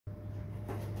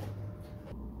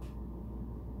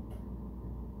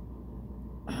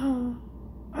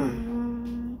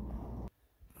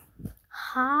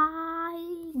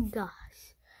Hi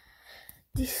guys,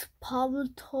 this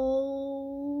Papato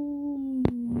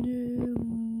new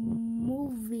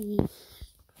movie,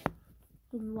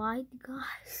 right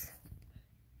guys?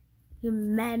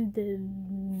 Remember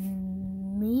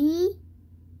me?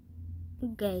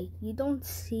 Okay, you don't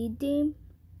see them,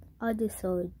 I just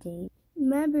saw them.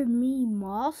 Remember me,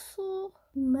 Marshall?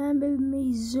 Remember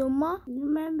me, Zuma?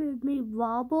 Remember me,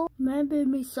 Wobble? Remember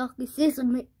me, Socky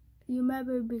Sesame?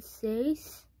 Remember me,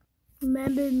 Sace?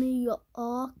 Remember me,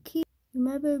 Aki?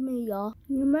 Remember me, y'all?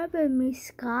 Remember me,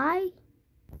 Sky?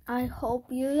 I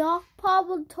hope you are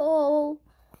Papato.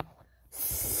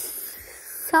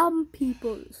 Some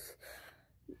people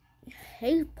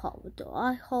hate Papato.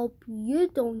 I hope you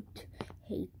don't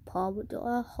hate Papato.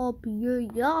 I hope you're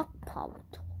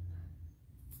Papato.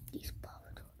 This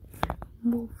Papato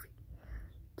movie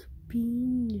to be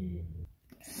new.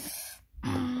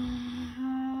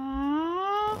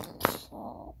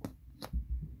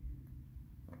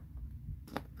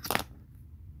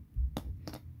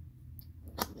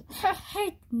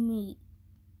 Hate me.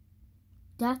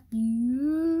 That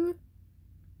you?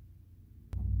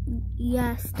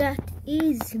 Yes, that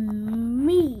is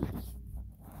me.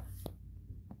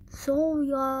 So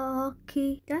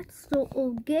lucky. That's so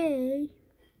okay.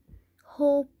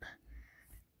 Hope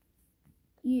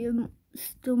you're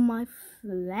still my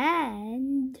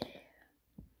friend.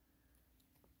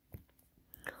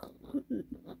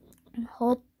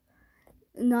 Hope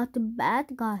not the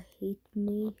bad guy hate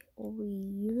me. Or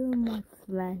you're my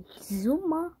friend.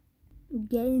 Zuma.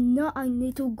 Okay, now I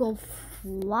need to go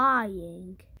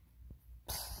flying.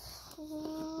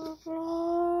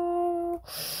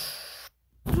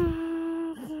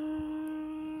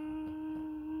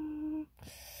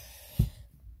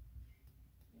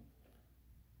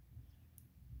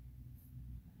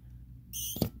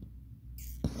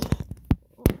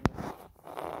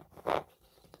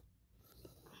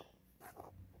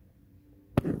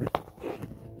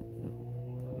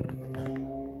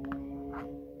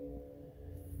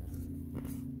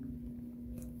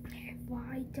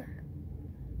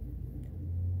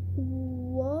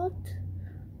 What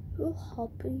will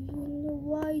happen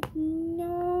right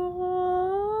now?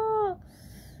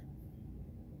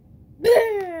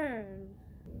 Bam!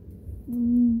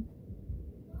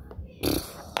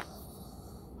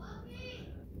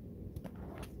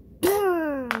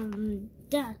 Bam!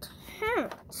 That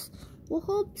hurts. We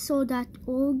hope so that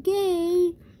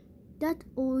okay. That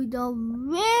all the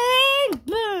rain.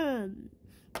 Bam!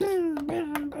 Bam!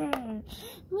 Bam! Bam!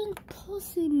 Rain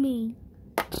tossing me.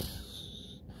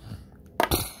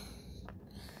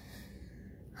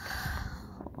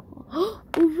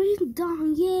 We're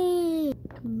done, yay!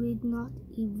 We're not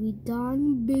even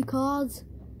done because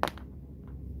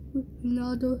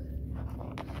another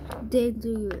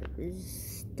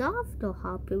dangerous stuff to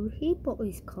happen. People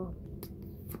is coming.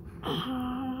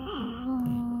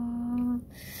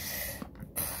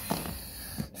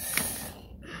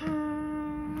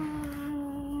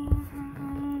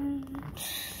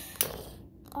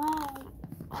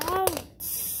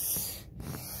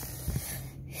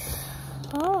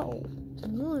 Oh,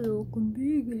 look,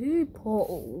 big hippo.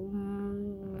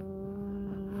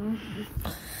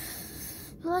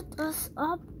 Let us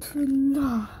up to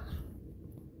now.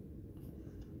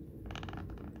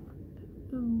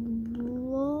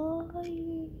 Why?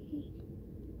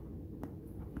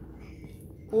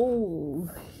 Oh,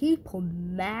 hippo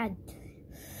mad.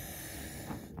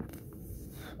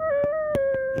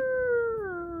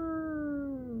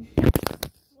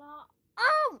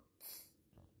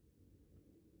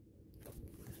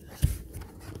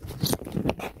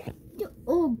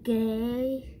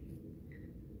 Okay,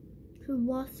 for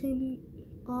watching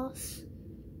us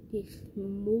this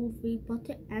movie, but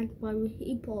the end by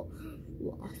people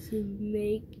was to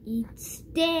make it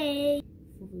stay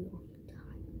for a long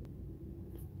time.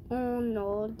 Oh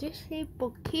no, this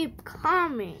people keep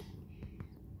coming.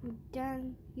 And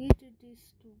then he to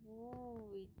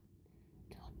destroy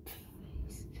the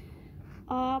place.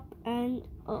 Up and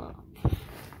up.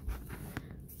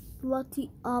 What the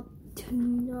up to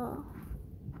now?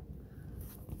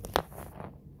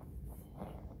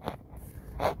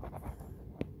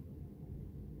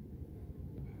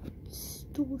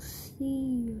 To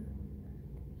see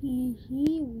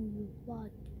he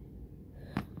what?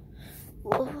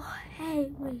 Oh hey,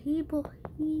 people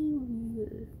hear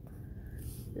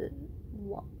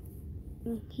what?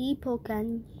 People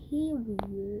can hear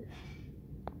you.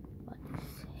 What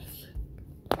is it?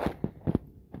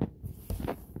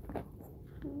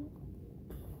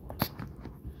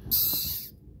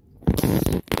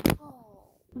 Oh.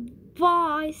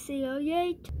 Bye, see you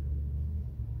later.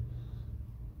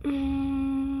 Mm.